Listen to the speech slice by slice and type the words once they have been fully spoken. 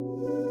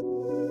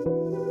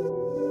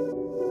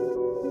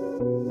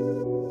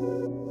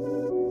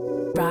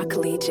Rock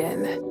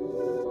Legion.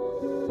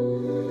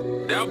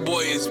 That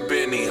boy is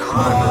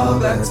benihana. All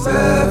that's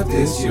left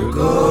is your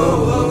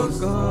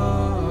ghost,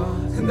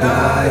 and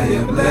I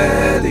am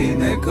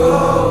letting it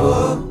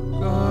go.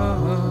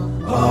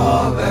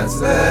 All that's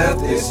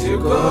left is your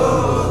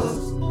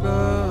ghost,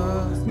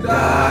 and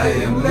I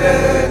am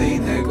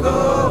letting it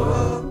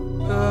go.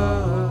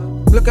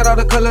 Look at all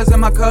the colors in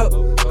my cup.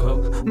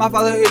 My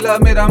father, he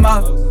loved me the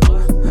most.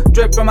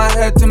 Drip from my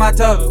head to my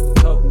toe.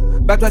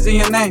 Baptized in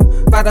your name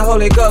by the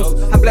Holy Ghost.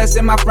 I'm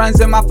blessing my friends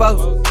and my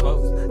foes.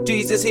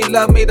 Jesus, he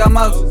loved me the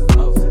most.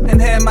 In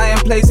him I am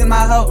placing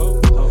my hope.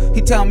 He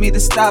tell me to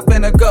stop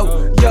and to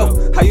go.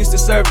 Yo, I used to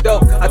serve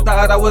dope. I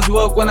thought I was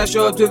woke when I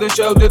showed up to the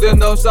show. Didn't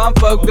know some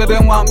folk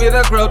didn't want me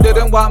to grow,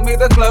 didn't want me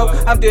to glow.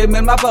 I'm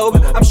dimming my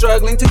bulb, I'm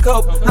struggling to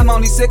cope. I'm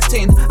only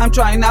 16, I'm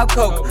trying out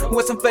coke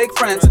with some fake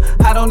friends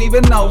I don't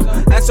even know,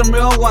 and some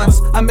real ones.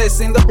 I'm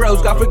missing the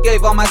bros. God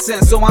forgave all my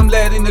sins, so I'm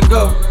letting it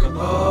go.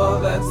 All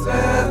that's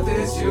left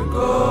is your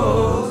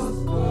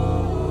ghost,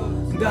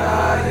 and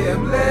I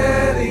am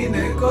letting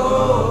it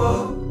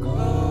go.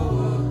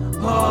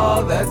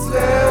 All that's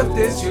left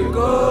is your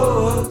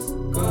ghost,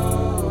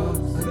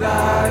 and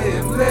I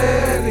am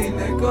letting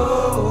it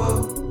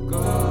go.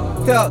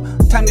 Yo,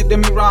 time to do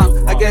me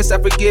wrong, I guess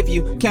I forgive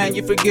you. Can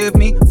you forgive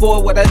me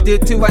for what I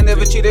did too? I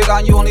never cheated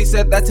on you, only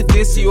said that to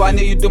diss you. I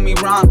knew you do me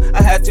wrong,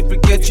 I had to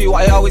forget you.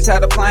 I always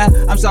had a plan,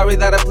 I'm sorry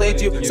that I played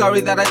you.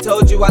 Sorry that I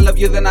told you I love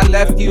you, then I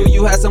left you.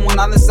 You had someone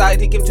on the side,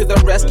 he came to the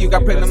rescue.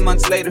 Got pregnant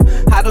months later,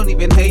 I don't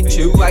even hate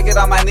you. I get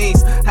on my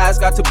knees,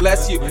 ask God to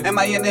bless you. And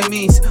my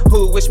enemies,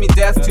 who wish me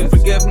death to,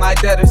 forgive my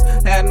debtors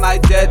and my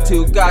debt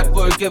too. God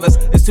forgive us,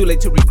 it's too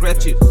late to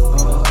regret you.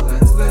 All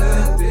that's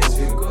left is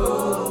your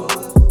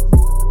ghost,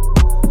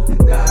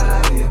 and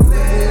I am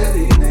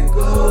letting it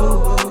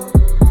go.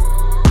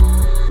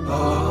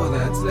 All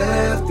that's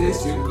left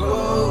is your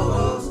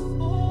ghost,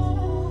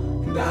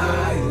 and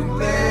I am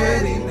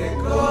letting it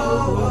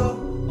go.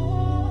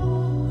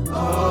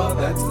 All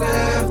that's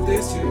left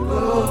is your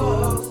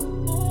ghost,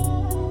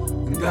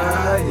 and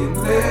I am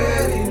letting it go.